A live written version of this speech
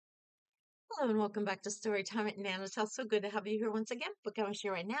Hello and welcome back to Storytime at Nana's house. So good to have you here once again. Book I'm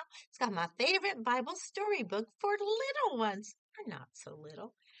share right now. It's got my favorite Bible storybook for little ones, or not so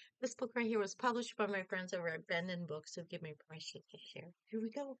little. This book right here was published by my friends over at Bend Books, so give me permission to share. Here we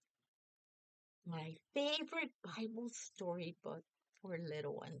go. My favorite Bible storybook for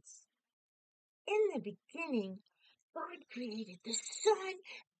little ones. In the beginning, God created the sun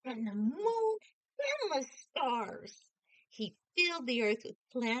and the moon and the stars. He filled the earth with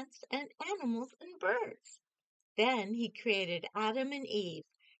plants and animals and birds. Then he created Adam and Eve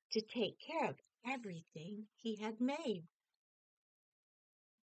to take care of everything he had made.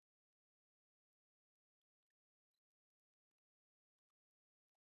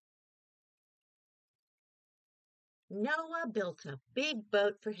 Noah built a big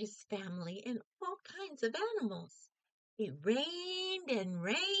boat for his family and all kinds of animals. It rained and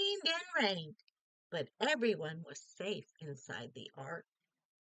rained and rained, but everyone was safe inside the ark.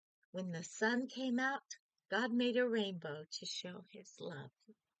 When the sun came out, God made a rainbow to show his love.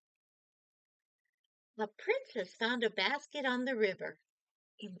 The princess found a basket on the river.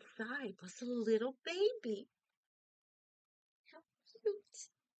 Inside was a little baby. How cute!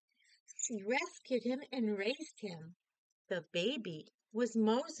 She rescued him and raised him. The baby was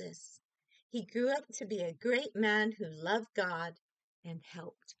Moses. He grew up to be a great man who loved God and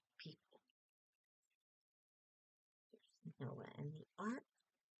helped people. Noah and the ark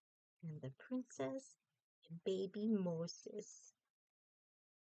and the princess and baby Moses.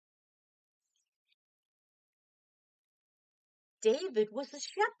 David was a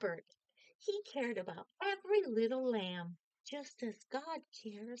shepherd. He cared about every little lamb, just as God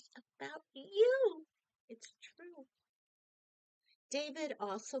cares about you. It's true. David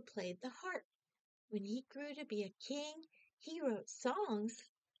also played the harp. When he grew to be a king, he wrote songs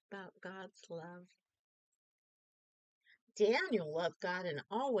about God's love. Daniel loved God and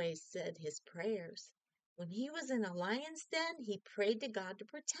always said his prayers. When he was in a lion's den, he prayed to God to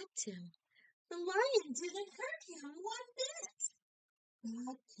protect him. The lion didn't hurt him one bit.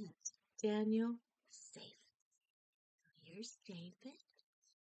 God kept Daniel safe. Here's David,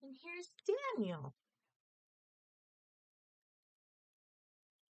 and here's Daniel.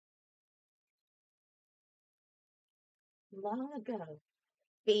 Long ago,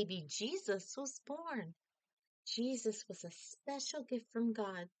 baby Jesus was born. Jesus was a special gift from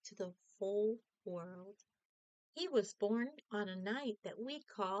God to the whole world. He was born on a night that we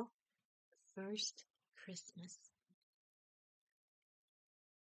call First Christmas.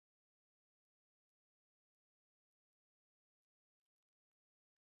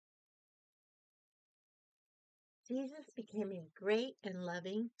 Jesus became a great and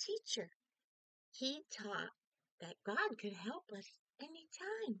loving teacher. He taught that God could help us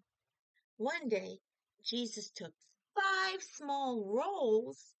anytime. One day, Jesus took 5 small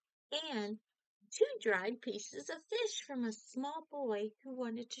rolls and 2 dried pieces of fish from a small boy who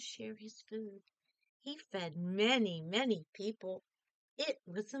wanted to share his food. He fed many, many people. It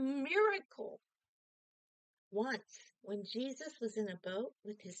was a miracle. Once, when Jesus was in a boat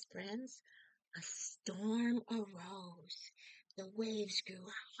with his friends, a storm arose. The waves grew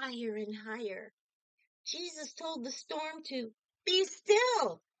higher and higher. Jesus told the storm to be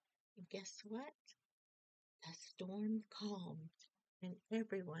still. And guess what? The storm calmed and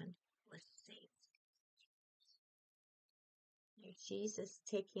everyone was safe. Here's Jesus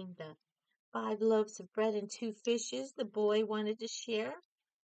taking the 5 loaves of bread and 2 fishes the boy wanted to share.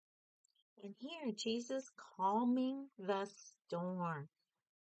 And here, Jesus calming the storm.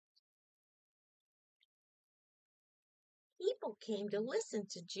 People came to listen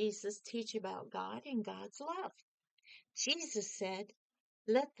to Jesus teach about God and God's love. Jesus said,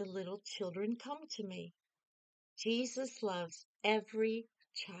 "Let the little children come to me." Jesus loves every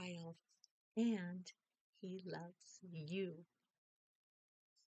child, and he loves you.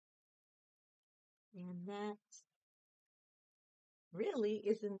 And that really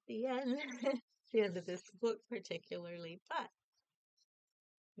isn't the end, the end of this book particularly, but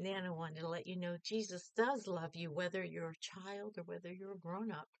Nana wanted to let you know Jesus does love you, whether you're a child or whether you're a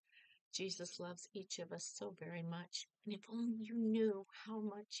grown up. Jesus loves each of us so very much. And if only you knew how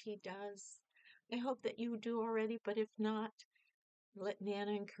much he does. I hope that you do already, but if not, let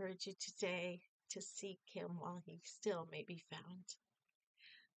Nana encourage you today to seek him while he still may be found.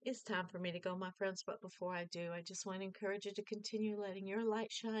 It's time for me to go, my friends, but before I do, I just want to encourage you to continue letting your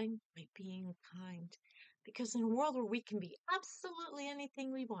light shine by being kind. Because in a world where we can be absolutely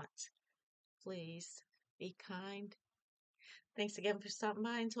anything we want, please be kind. Thanks again for stopping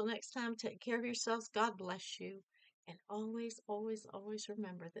by. Until next time, take care of yourselves. God bless you. And always, always, always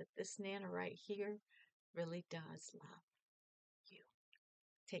remember that this Nana right here really does love you.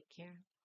 Take care.